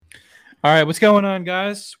All right, what's going on,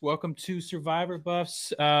 guys? Welcome to Survivor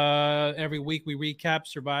Buffs. Every week we recap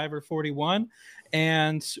Survivor 41,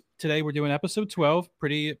 and today we're doing episode 12.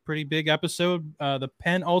 Pretty big episode, the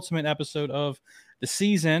penultimate episode of the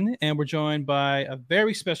season, and we're joined by a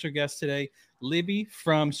very special guest today, Libby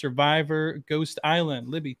from Survivor Ghost Island.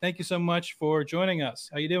 Libby, thank you so much for joining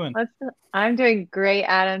us. How you doing? I'm doing great,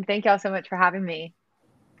 Adam. Thank y'all so much for having me.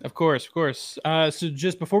 Of course, of course. So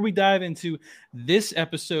just before we dive into this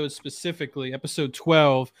episode specifically, episode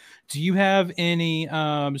 12, do you have any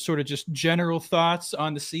sort of just general thoughts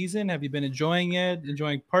on the season? Have you been enjoying it,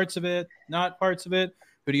 enjoying parts of it, not parts of it?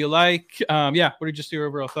 Who do you like? Yeah, what are just your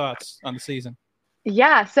overall thoughts on the season?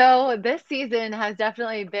 Yeah, so this season has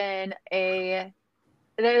definitely been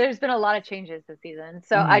there's been a lot of changes this season.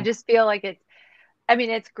 So I Mm-hmm. just feel like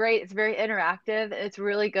it's great. It's very interactive. It's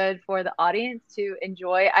really good for the audience to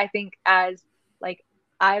enjoy. I think as like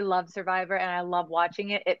I love Survivor and I love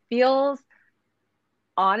watching it. It feels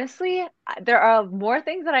honestly, there are more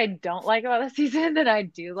things that I don't like about the season than I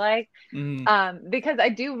do like. Mm-hmm. Because I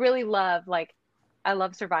do really love I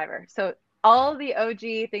love Survivor. So all the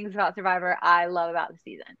OG things about Survivor I love about the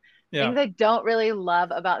season. Yeah. Things I don't really love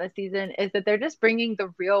about the season is that they're just bringing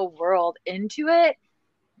the real world into it.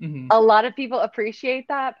 Mm-hmm. A lot of people appreciate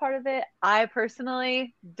that part of it. I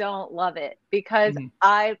personally don't love it because Mm-hmm.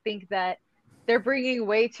 I think that they're bringing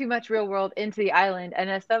way too much real world into the island. And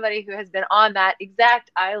as somebody who has been on that exact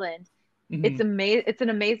island, Mm-hmm. it's an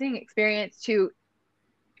amazing experience to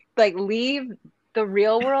leave the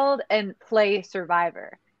real world and play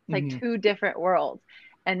Survivor. It's like Mm-hmm. two different worlds.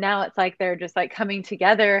 And now it's like they're just like coming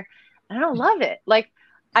together. I don't love it. Like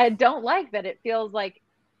I don't like that it feels like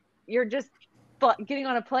you're just getting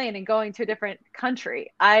on a plane and going to a different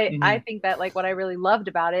country. I Mm-hmm. think that like what I really loved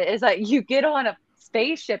about it is that you get on a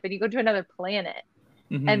spaceship and you go to another planet.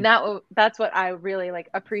 Mm-hmm. And that's what I really like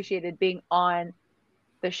appreciated being on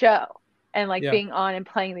the show and like Yeah. being on and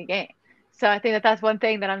playing the game. So I think that that's one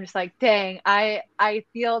thing that I'm just like, dang, I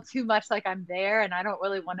feel too much like I'm there, and I don't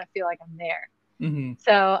really want to feel like I'm there. Mm-hmm.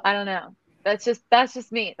 So I don't know. That's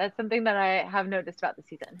just me. That's something that I have noticed about the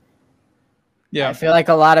season. Yeah. I feel like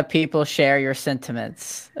a lot of people share your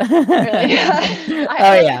sentiments. Really, yeah.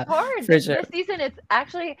 Oh It's yeah, hard. for sure. This season,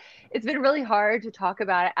 it's been really hard to talk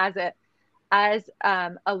about it as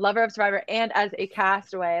a lover of Survivor and as a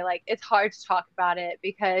castaway. Like it's hard to talk about it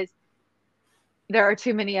because there are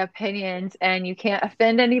too many opinions and you can't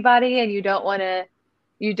offend anybody and you don't want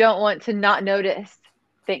to not notice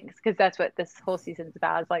things because that's what this whole season's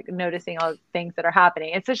about is like noticing all the things that are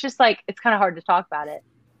happening. It's just like it's kind of hard to talk about it.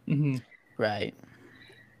 Mm-hmm. Right.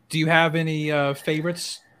 Do you have any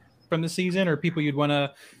favorites from the season, or people you'd want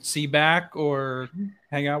to see back or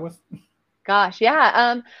hang out with? Gosh,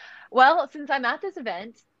 yeah. Well, since I'm at this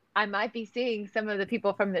event, I might be seeing some of the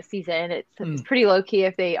people from this season. It's Mm. pretty low key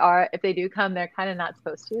if they do come, they're kind of not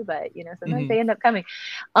supposed to, but sometimes Mm-hmm. they end up coming.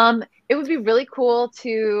 It would be really cool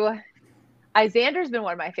to Xander's been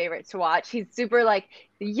one of my favorites to watch. He's super like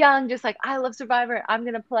young, just like I love Survivor. I'm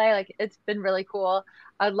gonna play. Like it's been really cool.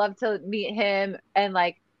 I'd love to meet him and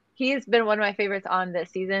like he's been one of my favorites on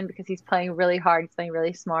this season because he's playing really hard. He's playing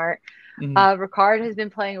really smart. Mm-hmm. Ricard has been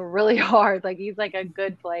playing really hard. Like he's like a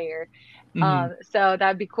good player. Mm-hmm. So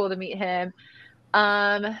that'd be cool to meet him.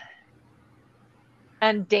 Um,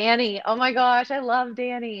 and Danny, oh my gosh, I love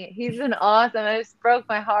Danny. He's been awesome. It just broke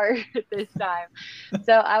my heart this time.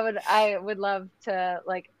 So I would love to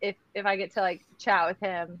like if I get to like chat with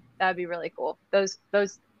him, that'd be really cool. Those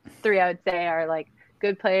three I would say are like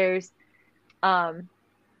good players. Um,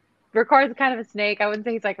 Ricard's kind of a snake. I wouldn't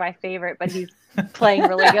say he's like my favorite, but he's playing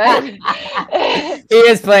really good. He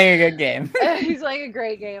is playing a good game. He's playing a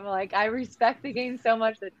great game. Like I respect the game so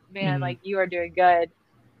much that man, Mhm. like you are doing good.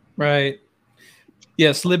 Right.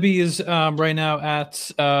 Yes, Libby is right now at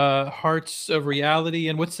Hearts of Reality.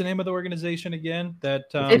 And what's the name of the organization again? That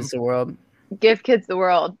It's the world. Give kids the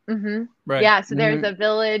world. right. Yeah, so there's Mhm. a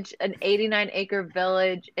village, an 89-acre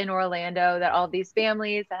village in Orlando that all these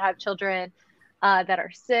families that have children that are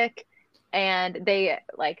sick, and they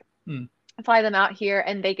like Hmm. fly them out here,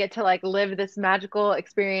 and they get to like live this magical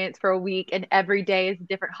experience for a week, and every day is a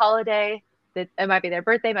different holiday. It might be their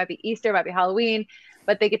birthday, might be Easter, might be Halloween,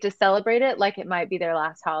 but they get to celebrate it like it might be their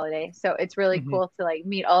last holiday. So it's really Mhm. cool to like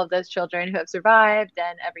meet all of those children who have survived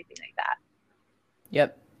and everything like that.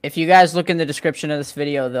 Yep. If you guys look in the description of this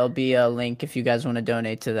video, there'll be a link if you guys want to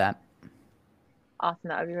donate to that. Awesome,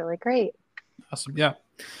 that would be really great. Awesome. Yeah.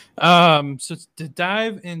 So to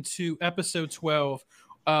dive into episode 12,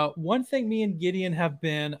 one thing me and Gideon have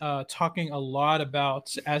been talking a lot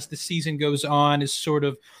about as the season goes on is sort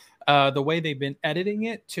of The way they've been editing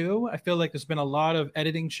it too. I feel like there's been a lot of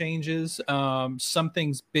editing changes. Some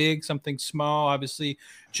things big, some things small. Obviously,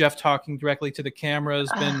 Jeff talking directly to the camera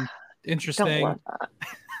has been Don't interesting. love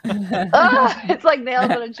that. It's like nails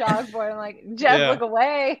on a chalkboard. I'm like, Jeff, look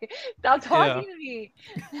away. Stop talking to me.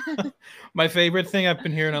 My favorite thing I've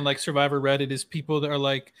been hearing on like Survivor Reddit is people that are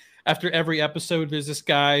like, after every episode, there's this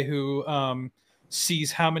guy who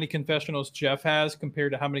sees how many confessionals Jeff has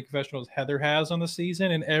compared to how many confessionals Heather has on the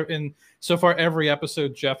season. And so far, every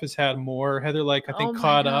episode, Jeff has had more. Heather, like, I think,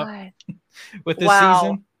 caught up with this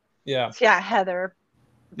season. Yeah. Yeah, Heather.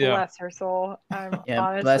 Bless her soul.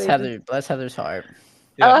 Bless Heather. Bless Heather's heart.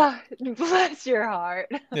 Yeah. Bless your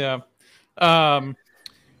heart. Yeah.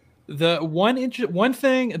 The one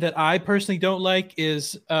thing that I personally don't like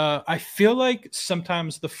is I feel like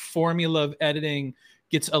sometimes the formula of editing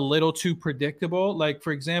gets a little too predictable. Like,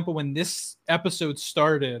 for example, when this episode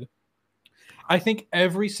started, I think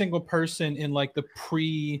every single person in like the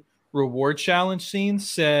pre-reward challenge scene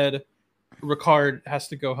said Ricard has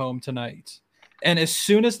to go home tonight. And as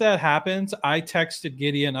soon as that happens, I texted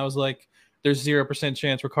Gideon. I was like, there's 0%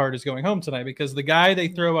 chance Ricard is going home tonight, because the guy they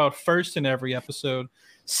throw out first in every episode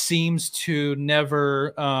seems to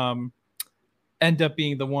never end up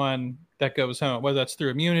being the one that goes home, whether that's through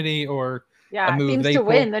immunity or a move seems they to pull.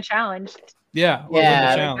 win the challenge. Yeah.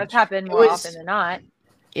 That's happened more often than not.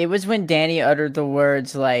 It was when Danny uttered the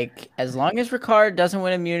words like, as long as Ricard doesn't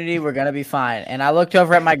win immunity, we're going to be fine. And I looked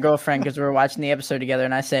over at my girlfriend because we were watching the episode together,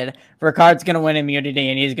 and I said, Ricard's going to win immunity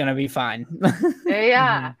and he's going to be fine.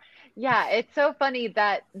 Yeah. Yeah, it's so funny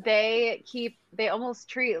that they almost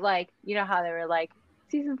treat like, you know how they were like,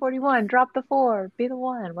 season 41, drop the 4, be the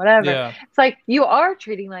 1, whatever. Yeah. It's like you are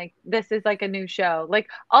treating like this is like a new show. Like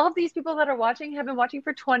all of these people that are watching have been watching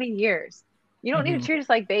for 20 years. You don't need to treat us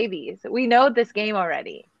like babies. We know this game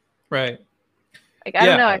already. Right. Like I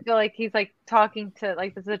don't know. I feel like he's like talking to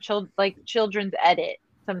like this is a children's edit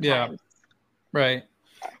sometimes. Yeah. Right.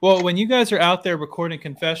 Well, when you guys are out there recording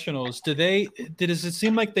confessionals, does it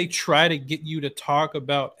seem like they try to get you to talk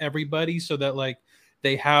about everybody so that like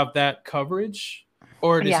they have that coverage?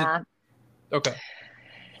 Or does it... Okay.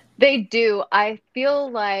 They do. I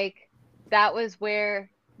feel like that was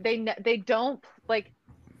where they don't like,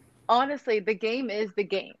 honestly, the game is the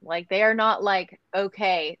game. Like they are not like,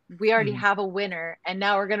 okay, we already have a winner and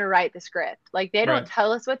now we're going to write the script. Like they don't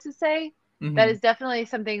tell us what to say. That is definitely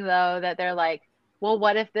something though, that they're like, well,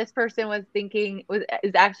 what if this person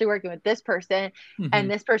is actually working with this person and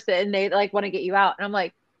this person, and they like want to get you out? And I'm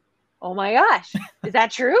like, oh my gosh, is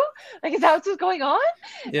that true? Like, is that what's going on?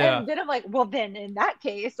 Yeah. And then I'm like, well, then in that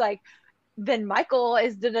case, like, then Michael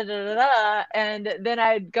is da da da da da. And then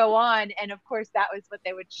I'd go on. And of course, that was what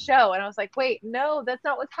they would show. And I was like, wait, no, that's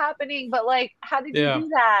not what's happening. But like, how did you do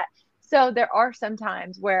that? So there are some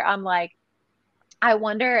times where I'm like, I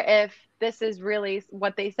wonder if this is really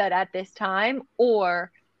what they said at this time,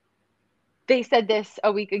 or they said this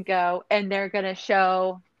a week ago and they're going to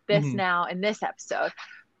show this now in this episode.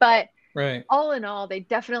 But all in all, they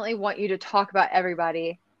definitely want you to talk about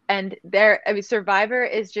everybody. And Survivor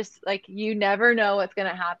is just like, you never know what's going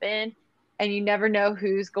to happen, and you never know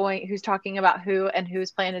who's talking about who and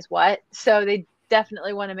whose plan is what. So they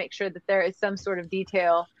definitely want to make sure that there is some sort of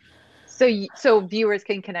detail so viewers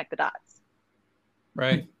can connect the dots.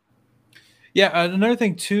 Right. Yeah. Another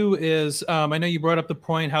thing too is I know you brought up the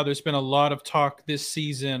point how there's been a lot of talk this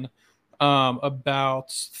season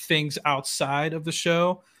about things outside of the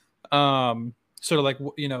show, sort of like,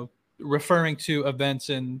 you know, referring to events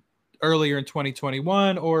earlier in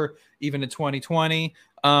 2021 or even in 2020.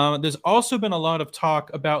 There's also been a lot of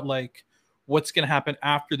talk about like what's going to happen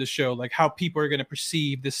after the show, like how people are going to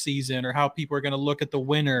perceive this season or how people are going to look at the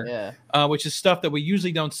winner, which is stuff that we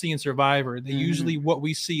usually don't see in Survivor. They usually, what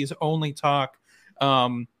we see is only talk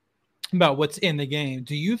about what's in the game.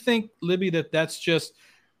 Do you think, Libby, that's just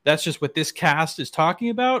what this cast is talking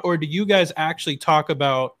about? Or do you guys actually talk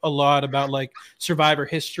about a lot about like Survivor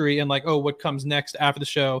history and like, oh, what comes next after the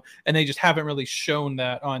show? And they just haven't really shown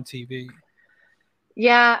that on TV.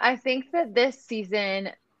 Yeah, I think that this season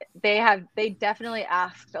they definitely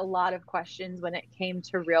asked a lot of questions when it came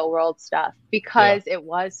to real world stuff, because it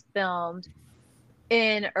was filmed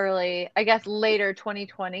in later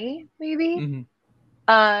 2020, maybe,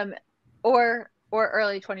 or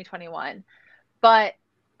early 2021. But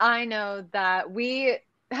I know that we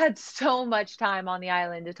had so much time on the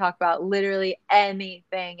island to talk about literally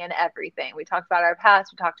anything and everything. We talked about our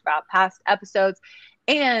past, we talked about past episodes,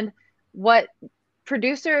 and what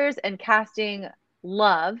producers and casting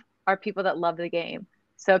love are people that love the game.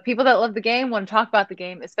 So people that love the game want to talk about the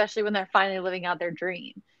game, especially when they're finally living out their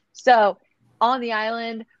dream. So on the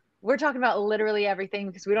island, we're talking about literally everything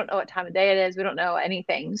because we don't know what time of day it is. We don't know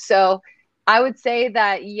anything. So I would say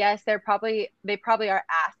that yes, they probably are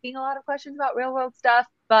asking a lot of questions about real world stuff,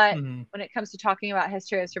 but when it comes to talking about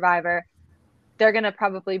history of Survivor, they're going to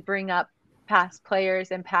probably bring up past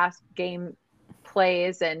players and past game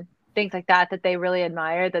plays and things like that they really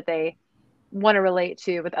admire, that they want to relate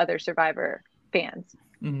to with other Survivor fans.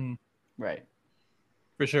 Right.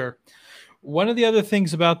 For sure. One of the other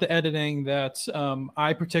things about the editing that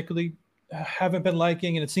I particularly haven't been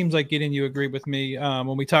liking, and it seems like Gideon, you agree with me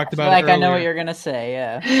when we talked about it earlier. I know what you're gonna say.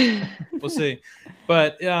 Yeah. We'll see.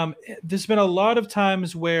 But there's been a lot of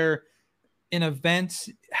times where an event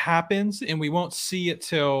happens and we won't see it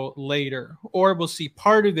till later, or we'll see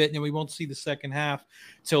part of it and we won't see the second half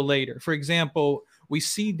till later. For example, we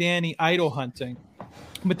see Danny idol hunting,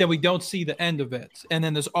 but then we don't see the end of it. And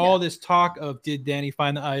then there's all this talk of, did Danny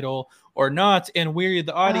find the idol or not? And we're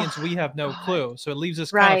the audience, we have no clue. So it leaves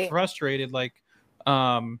us kind of frustrated. Like,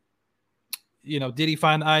 did he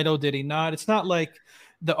find the idol? Did he not? It's not like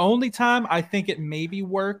the only time I think it maybe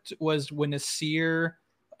worked was when Nasir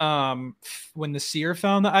found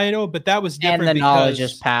the idol, but that was different. And the knowledge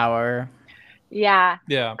is power. Yeah.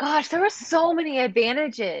 Yeah. Gosh, there were so many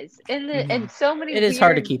advantages and so many. It is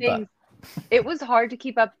hard to keep up. It was hard to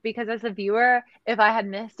keep up because as a viewer, if I had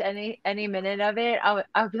missed any minute of it, I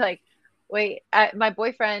would be like, wait, my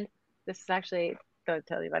boyfriend, this is actually, don't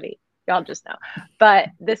tell anybody, y'all just know, but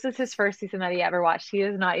this is his first season that he ever watched. He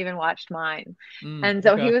has not even watched mine. And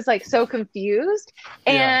so he was like so confused,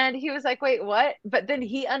 and he was like, wait, what? But then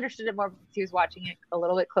he understood it more because he was watching it a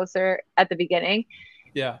little bit closer at the beginning.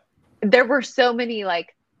 Yeah. There were so many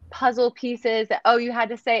like puzzle pieces that, you had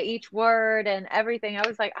to say each word and everything. I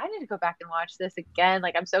was like, I need to go back and watch this again.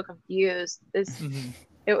 Like, I'm so confused. It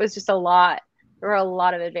was just a lot. There were a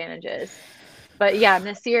lot of advantages. But yeah,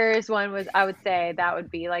 Nasir's one was, I would say that would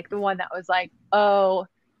be like the one that was like, oh.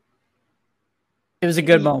 It was a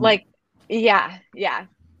good moment. Like, yeah. Yeah.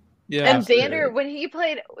 And Xander, when he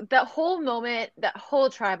played that whole moment, that whole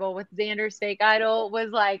tribal with Xander's fake idol was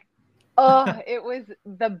like, it was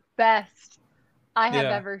the best I have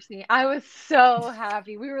ever seen. I was so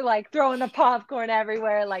happy. We were like throwing the popcorn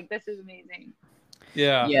everywhere. Like, this is amazing.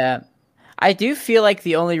 Yeah. Yeah. I do feel like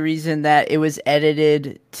the only reason that it was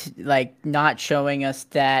edited, like not showing us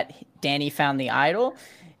that Danny found the idol,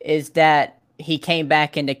 is that he came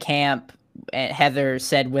back into camp, and Heather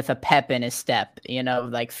said with a pep in his step,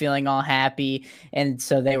 like feeling all happy. And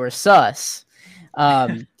so they were sus.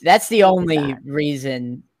 That's the only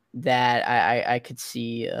reason that I could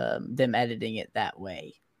see them editing it that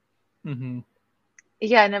way.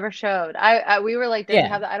 Yeah, it never showed. We were like, does he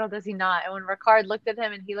have the idol? Does he not? And when Ricard looked at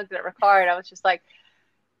him and he looked at Ricard, I was just like,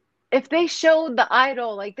 if they showed the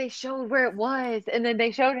idol, like they showed where it was, and then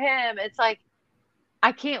they showed him, it's like,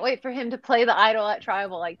 I can't wait for him to play the idol at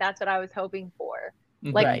Tribal. Like, that's what I was hoping for.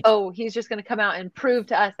 Like, he's just going to come out and prove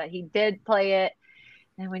to us that he did play it.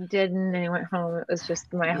 And when he didn't, and he went home, it was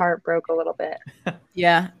just, my heart broke a little bit.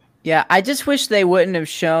 Yeah. I just wish they wouldn't have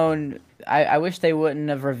shown. I wish they wouldn't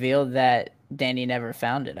have revealed that Danny never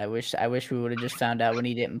found it. I wish we would have just found out when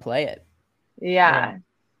he didn't play it. Yeah.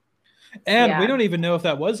 And we don't even know if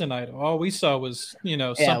that was an idol. All we saw was,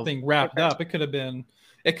 something wrapped up. It could have been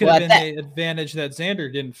the advantage that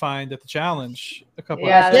Xander didn't find at the challenge a couple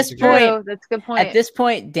of episodes ago. That's a good point. At this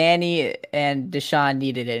point, Danny and Deshawn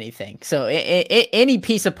needed anything. So any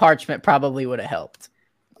piece of parchment probably would have helped.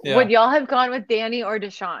 Yeah. Would y'all have gone with Danny or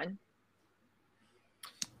Deshawn?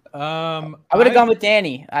 I would have gone with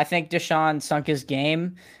Danny. I think Deshawn sunk his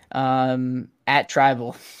game at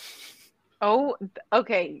Tribal. Oh,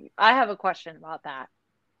 okay. I have a question about that.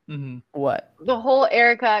 What? The whole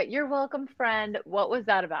Erica, you're welcome, friend. What was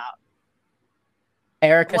that about?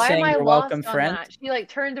 Erica saying you're welcome, friend? That? She like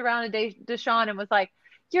turned around to Deshawn and was like,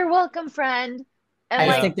 "You're welcome, friend."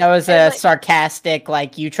 And I think that was a sarcastic,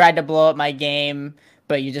 like, you tried to blow up my game,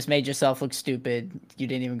 but you just made yourself look stupid. You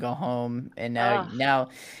didn't even go home, and now,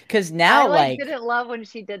 because now, I didn't love when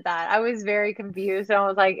she did that. I was very confused, and I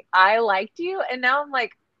was like, I liked you, and now I'm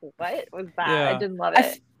like, what was that? I didn't love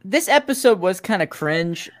it. This episode was kind of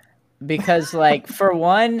cringe because, like, for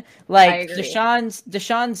one, like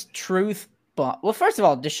Deshawn's truth. Well, first of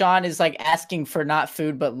all, Deshawn is like asking for not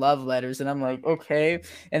food but love letters, and I'm like, okay,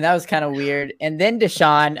 and that was kind of weird. And then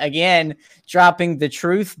Deshawn again dropping the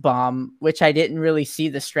truth bomb, which I didn't really see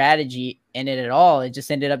the strategy in it at all. It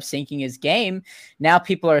just ended up sinking his game. Now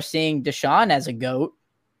people are seeing Deshawn as a goat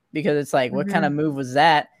because it's like, what kind of move was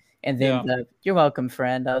that? And then you're welcome,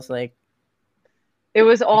 friend. I was like, it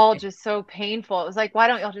was all just so painful. It was like, why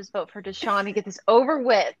don't y'all just vote for Deshawn and get this over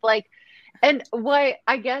with? Like, And what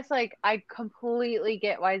I guess, like, I completely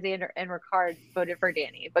get why Xander and Ricard voted for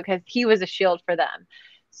Danny because he was a shield for them.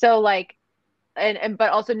 So like, and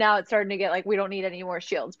but also now it's starting to get like we don't need any more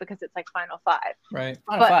shields because it's like final five. Right.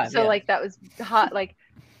 Final five, So yeah. like that was hot, like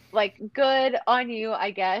good on you,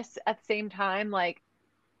 I guess. At the same time, like,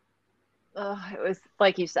 it was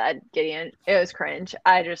like you said, Gideon. It was cringe.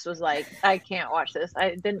 I just was like, I can't watch this.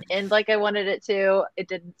 I didn't end like I wanted it to. It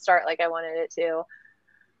didn't start like I wanted it to.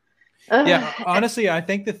 Yeah, honestly, I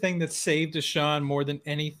think the thing that saved Deshaun more than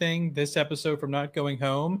anything this episode from not going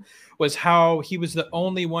home was how he was the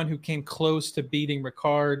only one who came close to beating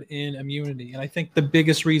Ricard in immunity. And I think the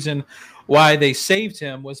biggest reason why they saved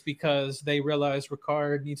him was because they realized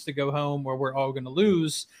Ricard needs to go home or we're all going to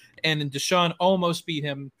lose. And then Deshaun almost beat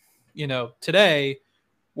him, today,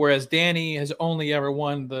 whereas Danny has only ever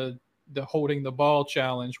won the holding the ball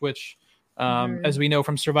challenge, which, as we know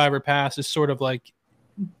from Survivor Pass, is sort of like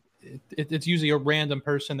it's usually a random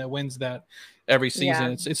person that wins that every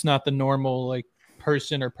season. Yeah. It's not the normal like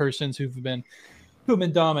person or persons who've been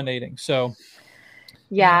dominating. So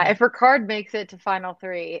yeah, if Ricard makes it to final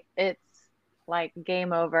three, it's like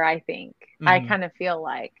game over. I think I kind of feel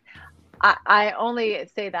like I only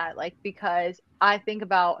say that like because I think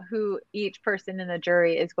about who each person in the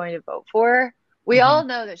jury is going to vote for. We all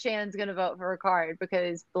know that Shannon's going to vote for Ricard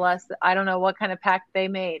because I don't know what kind of pact they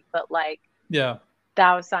made, but like yeah.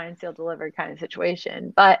 that was signed, sealed, delivered kind of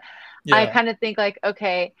situation. But I kind of think like,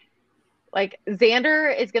 okay, like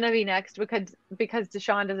Xander is going to be next because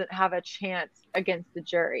Deshaun doesn't have a chance against the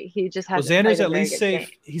jury. He just has. Well, Xander's at least safe.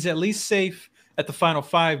 Game. He's at least safe at the final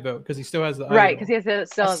five vote because he still has the right because he has the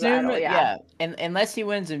still has the idol, yeah. And unless he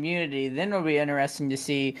wins immunity, then it'll be interesting to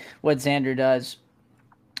see what Xander does.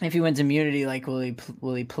 If he wins immunity, like will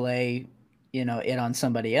he play? It on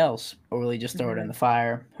somebody else, or will he just throw it in the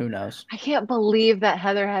fire? Who knows? I can't believe that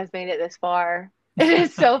Heather has made it this far. It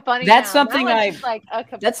is so funny. That's now. something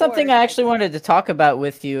That's something I actually wanted to talk about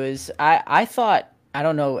with you. Is I thought, I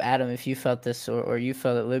don't know, Adam, if you felt this or you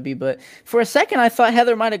felt it, Libby, but for a second I thought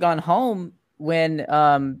Heather might have gone home when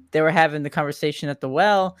they were having the conversation at the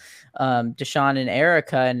well, Deshaun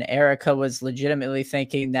and Erica was legitimately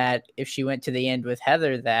thinking that if she went to the end with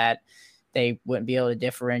Heather, that they wouldn't be able to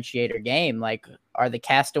differentiate her game. Like, are the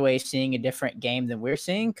castaways seeing a different game than we're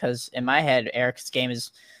seeing? Because in my head, Erica's game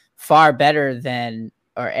is far better than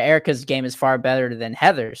Heather's,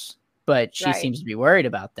 but she seems to be worried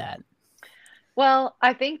about that. Well,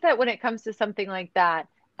 I think that when it comes to something like that,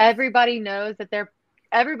 everybody knows that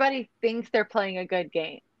everybody thinks they're playing a good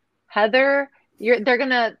game. Heather, they're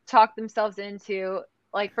going to talk themselves into,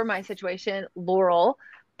 like for my situation, Laurel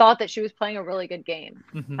thought that she was playing a really good game.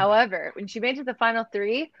 However, when she made it to the final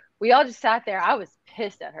three, we all just sat there. I was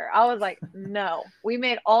pissed at her. I was like, no, we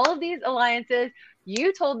made all of these alliances.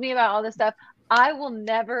 You told me about all this stuff. I will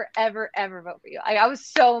never, ever, ever vote for you. I was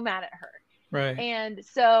so mad at her. Right. And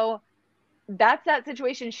so that's that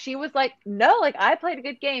situation. She was like, no, like I played a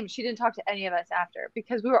good game. She didn't talk to any of us after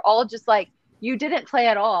because we were all just like, you didn't play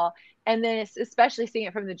at all. And then it's especially seeing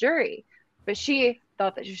it from the jury. But she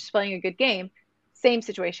thought that she was playing a good game. Same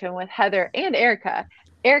situation with Heather and Erica.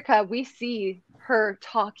 Erica, we see her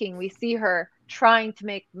talking. We see her trying to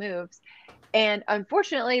make moves. And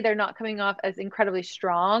unfortunately, they're not coming off as incredibly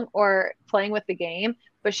strong or playing with the game,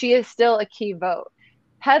 but she is still a key vote.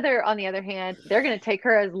 Heather, on the other hand, they're going to take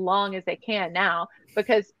her as long as they can now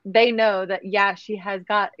because they know that, she has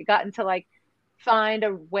gotten to like find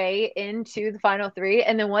a way into the final three.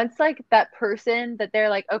 And then once like that person that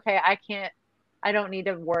they're like, okay, I don't need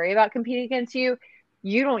to worry about competing against you.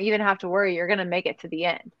 You don't even have to worry. You're going to make it to the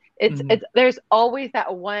end. It's there's always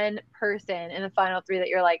that one person in the final three that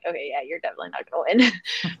you're like, okay, yeah, you're definitely not going to win.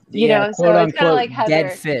 you know, so it's kind of like Heather.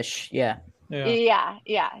 Dead fish. Yeah.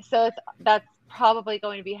 So that's probably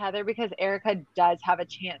going to be Heather because Erica does have a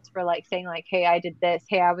chance for like saying like, hey, I did this.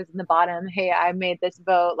 Hey, I was in the bottom. Hey, I made this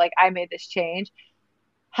vote. Like I made this change.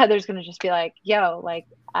 Heather's going to just be like, yo, like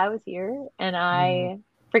I was here and I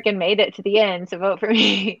freaking made it to the end. So vote for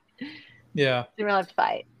me. Yeah. Didn't really have to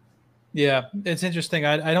fight. Yeah. It's interesting.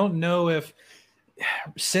 I don't know if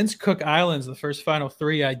since Cook Islands, the first final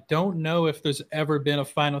three, I don't know if there's ever been a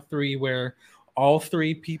final three where all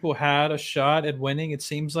three people had a shot at winning. It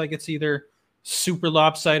seems like it's either super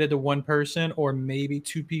lopsided to one person or maybe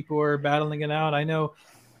two people are battling it out. I know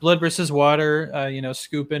Blood versus Water,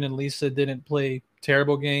 Scoopin and Lisa didn't play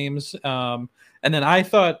terrible games. And then I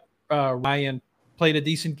thought Ryan played a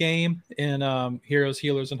decent game in Heroes,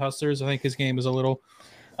 Healers, and Hustlers. I think his game is a little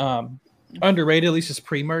underrated, at least his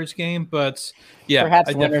pre-merge game. But yeah,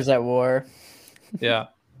 perhaps Winners at War. Yeah.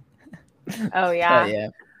 Oh yeah.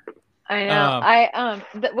 I know.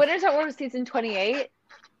 The Winners at War was season 28.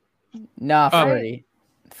 No, Oh.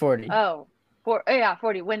 40. Oh,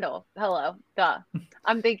 40. Wendell. Hello. Duh.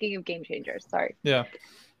 I'm thinking of Game Changers. Sorry. Yeah.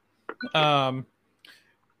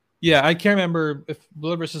 Yeah, I can't remember if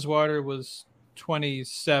Blood versus Water was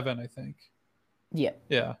 27, I think. Yeah.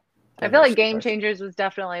 Yeah. I feel like Game Changers was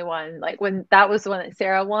definitely one. Like when that was the one that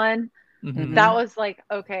Sarah won. Mhm. That was like,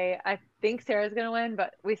 okay, I think Sarah's gonna win,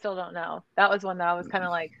 but we still don't know. That was one that I was kind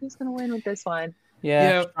of like, who's gonna win with this one?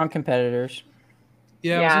 Yeah, strong competitors.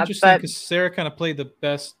 Yeah, it was interesting because Sarah kind of played the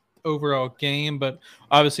best overall game, but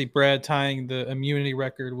obviously Brad tying the immunity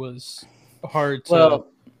record was hard to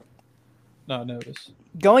not notice.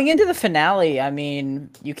 Going into the finale, I mean,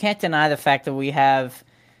 you can't deny the fact that we have,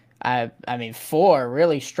 I mean, 4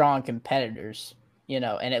 really strong competitors, and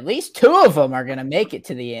at least 2 of them are going to make it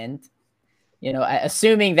to the end.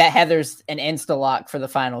 Assuming that Heather's an insta-lock for the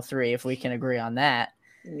final 3, if we can agree on that.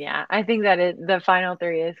 Yeah, I think that the final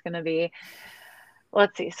 3 is going to be,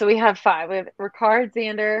 let's see. So we have 5. We have Ricard,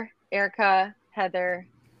 Xander, Erica, Heather,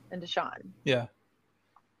 and Deshawn. Yeah.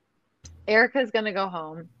 Erica's going to go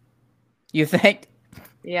home. You think?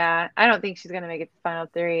 Yeah, I don't think she's going to make it to the final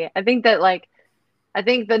 3. I think that, I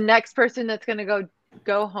think the next person that's going to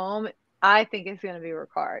go home, I think is going to be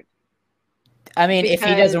Ricard. I mean, if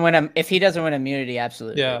he doesn't win immunity,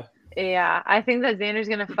 absolutely. Yeah. Yeah, I think that Xander's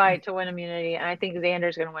going to fight to win immunity, and I think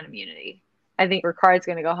Xander's going to win immunity. I think Ricard's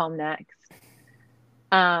going to go home next.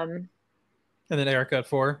 And then Erica at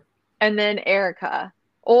 4. And then Erica.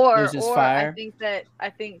 Or fire. I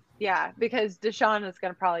think because Deshawn is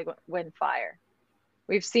going to probably win fire.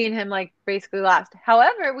 We've seen him basically last.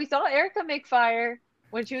 However, we saw Erica make fire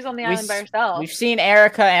when she was on the island by herself. We've seen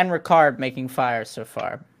Erica and Ricard making fire so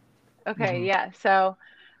far. Okay, yeah. So,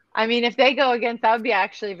 I mean, if they go against, that would be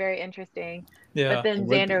actually very interesting. Yeah. But then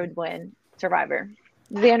Xander would win Survivor.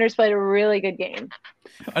 Xander's played a really good game.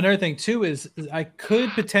 Another thing, too, is I could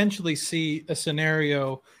potentially see a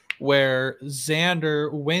scenario where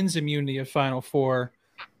Xander wins immunity at Final 4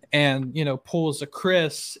 and, pulls a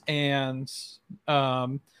Chris and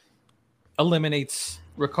eliminates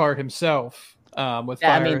Ricard himself with fire.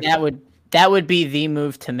 I mean, that would be the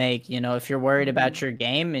move to make. If you're worried about your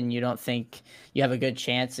game and you don't think you have a good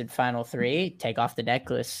chance at Final 3, take off the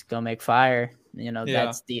necklace, go make fire.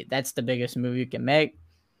 That's the biggest move you can make.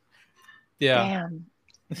 Yeah. Damn.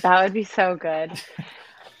 That would be so good.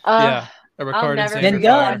 Yeah. I'll never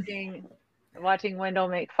forget watching Wendell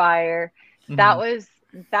make fire. Mm-hmm. That was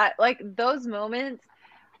those moments.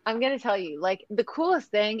 I'm going to tell you, the coolest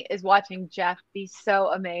thing is watching Jeff be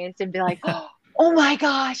so amazed and be like, oh my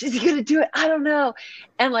gosh, is he going to do it? I don't know.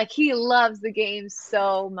 And he loves the game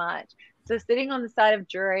so much. So sitting on the side of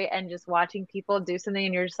jury and just watching people do something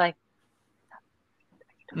and you're just like,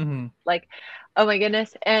 mm-hmm. Oh my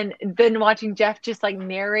goodness. And then watching Jeff just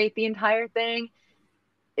narrate the entire thing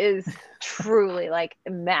is truly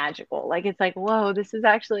magical. It's whoa, this is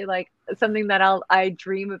actually something that I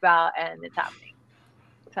dream about and it's happening.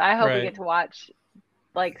 So I hope we get to watch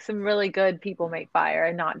some really good people make fire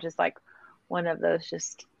and not just one of those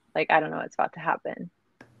just I don't know what's about to happen.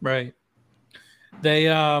 Right. They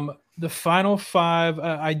the final 5,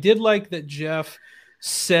 I did like that Jeff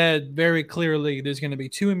said very clearly there's going to be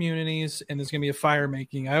 2 immunities and there's going to be a fire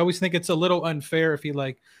making. I always think it's a little unfair if he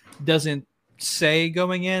doesn't say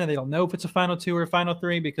going in and they don't know if it's a final 2 or a final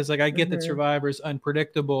 3 because I get that Survivor's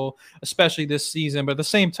unpredictable, especially this season, but at the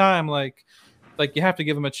same time you have to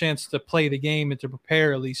give them a chance to play the game and to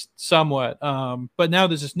prepare at least somewhat. But now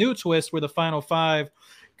there's this new twist where the final 5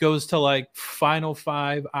 goes to final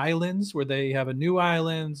 5 islands where they have a new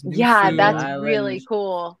island. That's really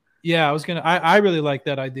cool. Yeah, I really like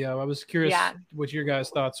that idea. I was curious what your guys'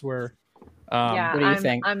 thoughts were. What do you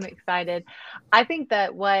think? I'm excited. I think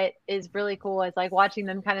that what is really cool is watching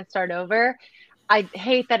them kind of start over. I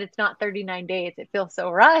hate that it's not 39 days. It feels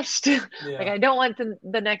so rushed. Yeah. I don't want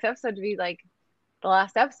the next episode to be the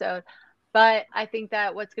last episode. But I think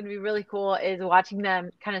that what's going to be really cool is watching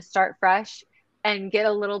them kind of start fresh and get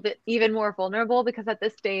a little bit even more vulnerable because at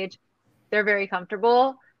this stage, they're very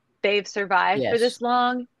comfortable. They've survived for this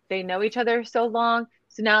long. They know each other so long.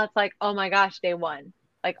 So now it's oh my gosh, day 1,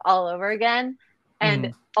 all over again.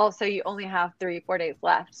 And also you only have 3-4 days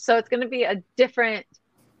left. So it's going to be a different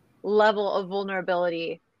level of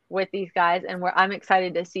vulnerability with these guys. And I'm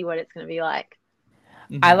excited to see what it's going to be like.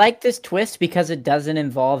 I like this twist because it doesn't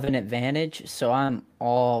involve an advantage, so I'm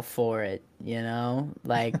all for it,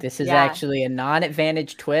 this is actually a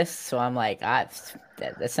non-advantage twist, so I'm that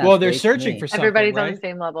sounds well, they're searching for something. Everybody's on the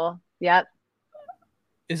same level. Yep.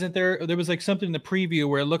 Isn't there was something in the preview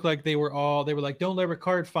where it looked like they were don't let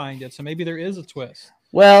Ricard find it, so maybe there is a twist.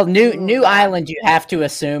 Well, new Ooh, yeah. island, you have to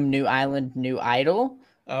assume new island, new idol.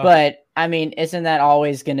 Oh, But I mean, isn't that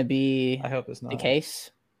always going to be I hope it's the not.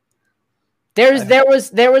 case? There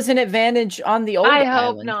was an advantage on the old I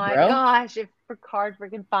hope island, not. bro. Gosh, if Ricard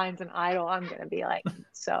freaking finds an idol, I'm gonna be like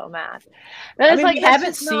so mad. That's mean, like we that's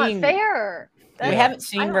haven't just not seen- fair. We Yeah. haven't I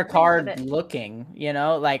seen don't think that Ricard it- looking, you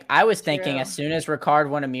know? Like, I was thinking True. as soon as Ricard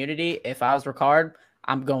won immunity, if I was Ricard,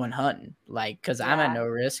 I'm going hunting. Like, because I'm at Yeah. no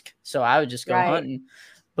risk. So I would just go Right. hunting.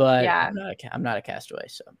 But Yeah. I'm not a castaway,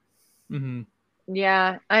 so. Mm-hmm.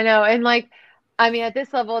 Yeah, I know. And like, I mean, at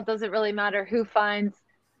this level, it doesn't really matter who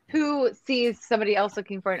sees somebody else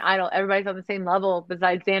looking for an idol. Everybody's on the same level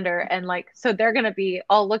besides Xander. And like, so they're going to be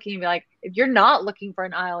all looking and be like, if you're not looking for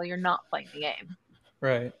an idol, you're not playing the game.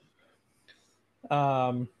 Right.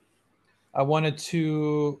 I wanted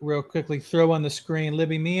to real quickly throw on the screen,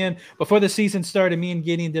 Libby, before the season started, me and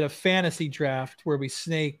Gideon did a fantasy draft where we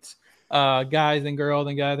snaked guys and girls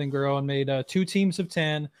and made 2 teams of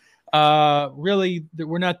 10. Really,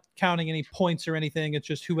 we're not counting any points or anything. It's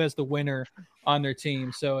just who has the winner on their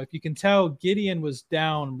team. So if you can tell, Gideon was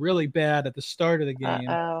down really bad at the start of the game.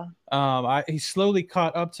 He slowly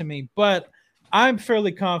caught up to me, but I'm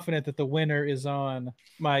fairly confident that the winner is on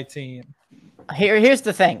my team. Here's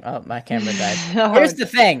the thing. Oh, my camera died. Here's the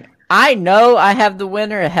thing. I know I have the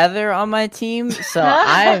winner Heather on my team, so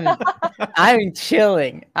I'm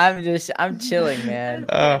chilling. I'm chilling, man. Sit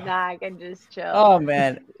back and just chill. Oh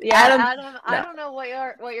man. Yeah, Adam, I no. don't know what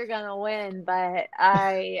you're gonna win, but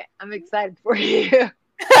I'm excited for you.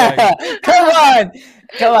 Come on.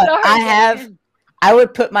 Sorry, I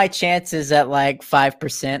would put my chances at like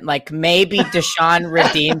 5%. Like maybe Deshaun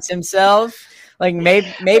redeems himself. Like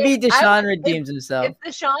maybe Deshaun redeems himself.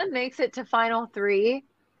 If Deshaun makes it to final 3,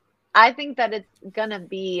 I think that it's gonna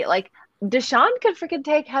be like Deshaun could freaking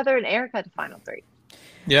take Heather and Erica to final 3.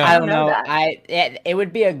 Yeah, I don't know. that. It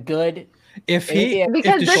would be a good because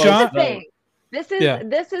this is the thing. This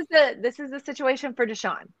is the situation for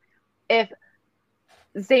Deshaun. If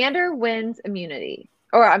Xander wins immunity,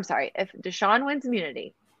 or I'm sorry, if Deshaun wins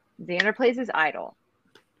immunity, Xander plays his idol.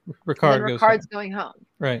 Ricard's going home.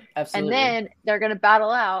 Right. Absolutely. And then they're going to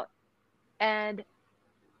battle out, and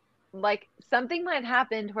like something might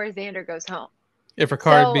happen where Xander goes home. If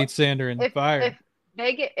Ricard beats Xander in fire.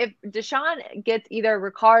 If Deshaun gets either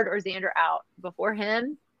Ricard or Xander out before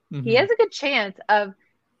him, he has a good chance of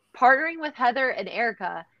partnering with Heather and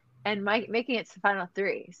Erica and making it to final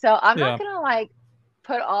 3. So I'm not going to like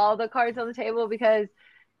put all the cards on the table because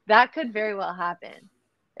that could very well happen.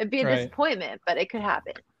 It'd be a disappointment, but it could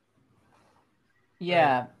happen.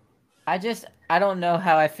 Yeah. I don't know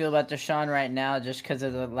how I feel about Deshaun right now just because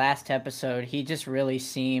of the last episode. He just really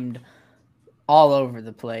seemed all over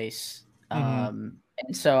the place. And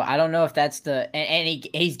so I don't know if that's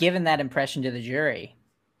he's given that impression to the jury.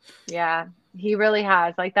 Yeah, he really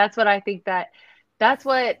has. Like, that's what I think that's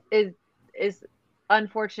what is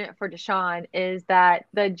unfortunate for Deshaun is that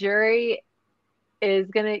the jury is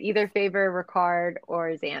going to either favor Ricard or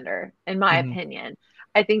Xander, in my opinion.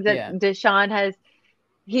 I think that Deshaun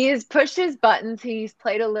he has pushed his buttons. He's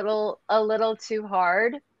played a little too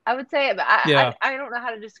hard, I would say. But I don't know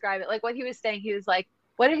how to describe it. Like what he was saying, he was like,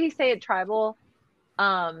 what did he say at Tribal?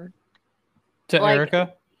 To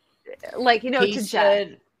Erica? Like, he to said,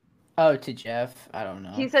 Jeff. Oh, to Jeff? I don't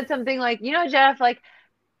know. He said something like, Jeff, like,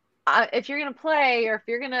 if you're going to play or if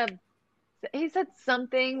you're going to, he said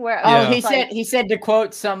something where he said to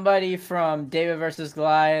quote somebody from David versus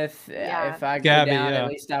Goliath, if I go down, at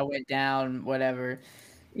least I went down, whatever.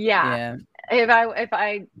 Yeah. If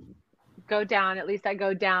I go down, at least I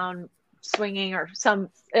go down swinging or some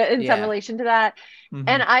relation to that.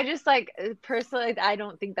 And I just like personally, I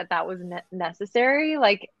don't think that was necessary.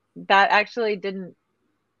 Like that actually didn't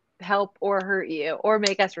help or hurt you or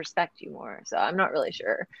make us respect you more. So I'm not really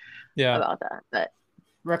sure about that, but.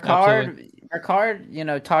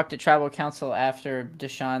 Ricard, talked to tribal council after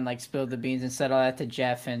Deshaun like spilled the beans and said all that to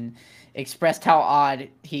Jeff and expressed how odd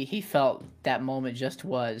he felt that moment just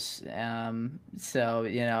was. So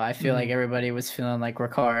I feel like everybody was feeling like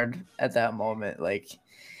Ricard at that moment. Like,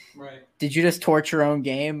 did you just torch your own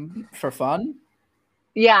game for fun?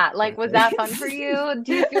 Yeah, like was that fun for you?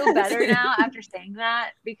 Do you feel better now after saying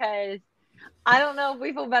that? Because I don't know if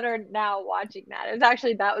we feel better now watching that.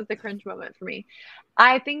 That was the cringe moment for me.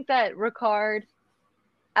 I think that Ricard,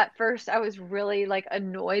 at first I was really like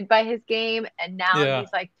annoyed by his game, and now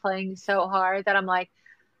he's like playing so hard that I'm like,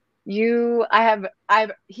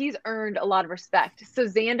 he's earned a lot of respect. So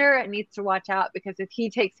Xander needs to watch out because if he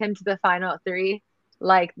takes him to the final 3,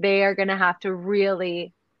 like they are gonna have to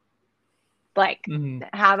really like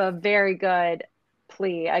have a very good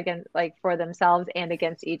plea against, like, for themselves and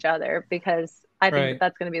against each other, because I think Right.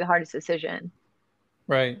 that's going to be the hardest decision.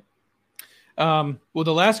 Right. Well,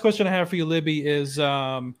 the last question I have for you, Libby, is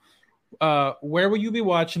where will you be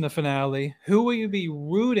watching the finale? Who will you be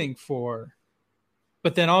rooting for?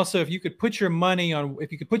 But then also, if you could put your money on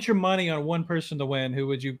one person to win, who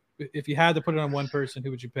would you? If you had to put it on one person, who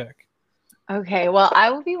would you pick? Okay, well, I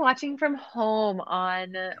will be watching from home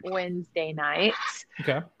on Wednesday nights.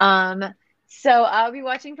 Okay. So I'll be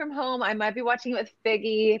watching from home. I might be watching it with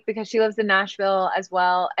Figgy because she lives in Nashville as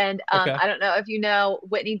well. And Okay. I don't know if you know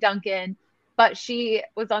Whitney Duncan, but she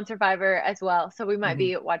was on Survivor as well. So we might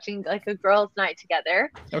be watching like a girls' night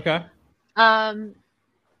together. Okay.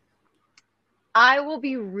 I will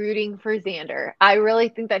be rooting for Xander. I really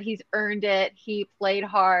think that he's earned it. He played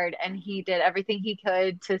hard and he did everything he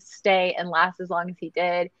could to stay and last as long as he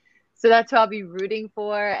did. So that's who I'll be rooting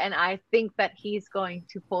for. And I think that he's going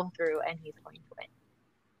to pull through and he's going to win.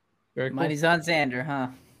 Very cool. Money's on Xander, huh?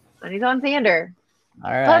 Money's on Xander.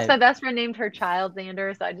 All right. Plus, my best friend named her child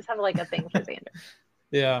Xander, so I just have like a thing for Xander.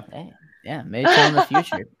 Yeah. Hey, yeah, maybe so in the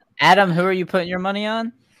future. Adam, who are you putting your money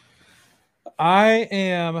on?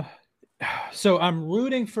 I'm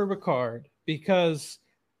rooting for Ricard because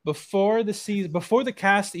before the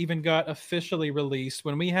cast even got officially released,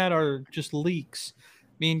 when we had our just leaks,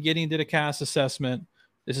 me and Gideon did a cast assessment.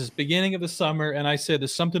 This is beginning of the summer, and I said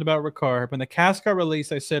there's something about Ricard. When the cast got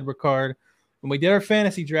released, I said Ricard. When we did our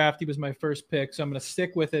fantasy draft, he was my first pick, so I'm going to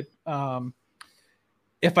stick with it.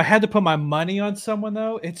 If I had to put my money on someone,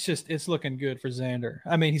 though, it's looking good for Xander.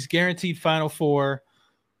 I mean, he's guaranteed Final Four,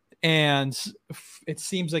 and it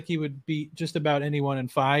seems like he would beat just about anyone in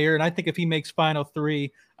fire. And I think if he makes Final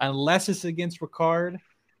Three, unless it's against Ricard,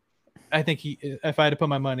 I think if I had to put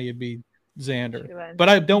my money, it'd be Xander. But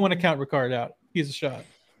I don't want to count Ricard out. He's a shot.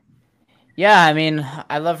 Yeah, I mean,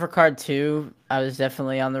 I love Ricard too. I was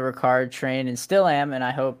definitely on the Ricard train and still am, and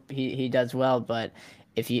I hope he does well. But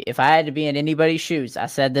if I had to be in anybody's shoes, I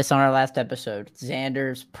said this on our last episode,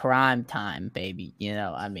 Xander's prime time, baby. You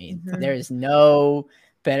know, I mean, there is no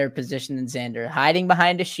better position than Xander. Hiding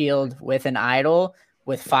behind a shield with an idol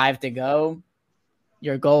with 5 to go,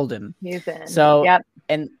 you're golden. He's in. So, yep.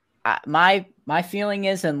 And my feeling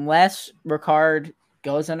is unless Ricard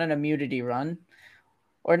goes on an immunity run,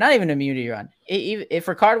 or not even immunity run, if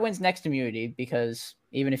Ricard wins next immunity, because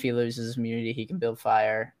even if he loses immunity, he can build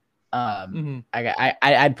fire.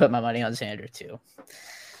 I'd put my money on Xander too.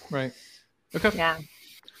 Right. Okay. Yeah.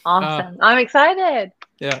 Awesome. I'm excited.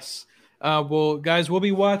 Yes. Well, guys, we'll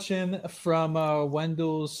be watching from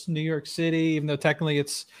Wendell's New York City, even though technically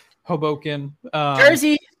it's Hoboken.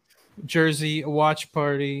 Jersey watch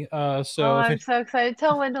party. I'm so excited.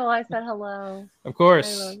 Tell Wendell I said hello. Of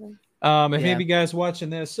course. If any of you guys watching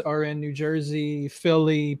this are in New Jersey,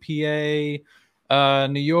 Philly, PA,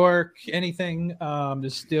 New York, anything,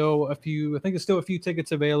 there's still a few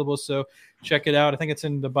tickets available. So check it out. I think it's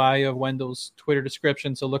in the bio of Wendell's Twitter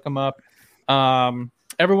description. So look them up.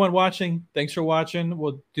 Everyone watching, thanks for watching.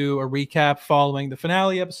 We'll do a recap following the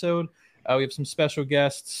finale episode. We have some special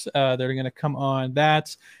guests that are going to come on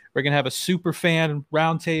that. We're going to have a super fan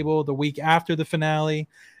roundtable the week after the finale.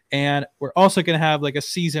 And we're also going to have like a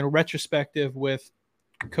season retrospective with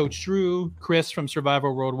Coach Drew, Chris from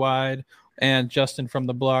Survivor Worldwide, and Justin from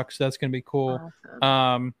The Block. So that's going to be cool.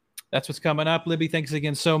 Awesome. That's what's coming up. Libby, thanks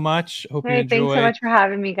again so much. Hope you enjoy. Thanks so much for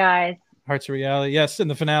having me, guys. Hearts of Reality. Yes, in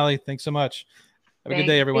the finale. Thanks so much. Have a good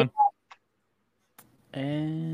day, everyone. And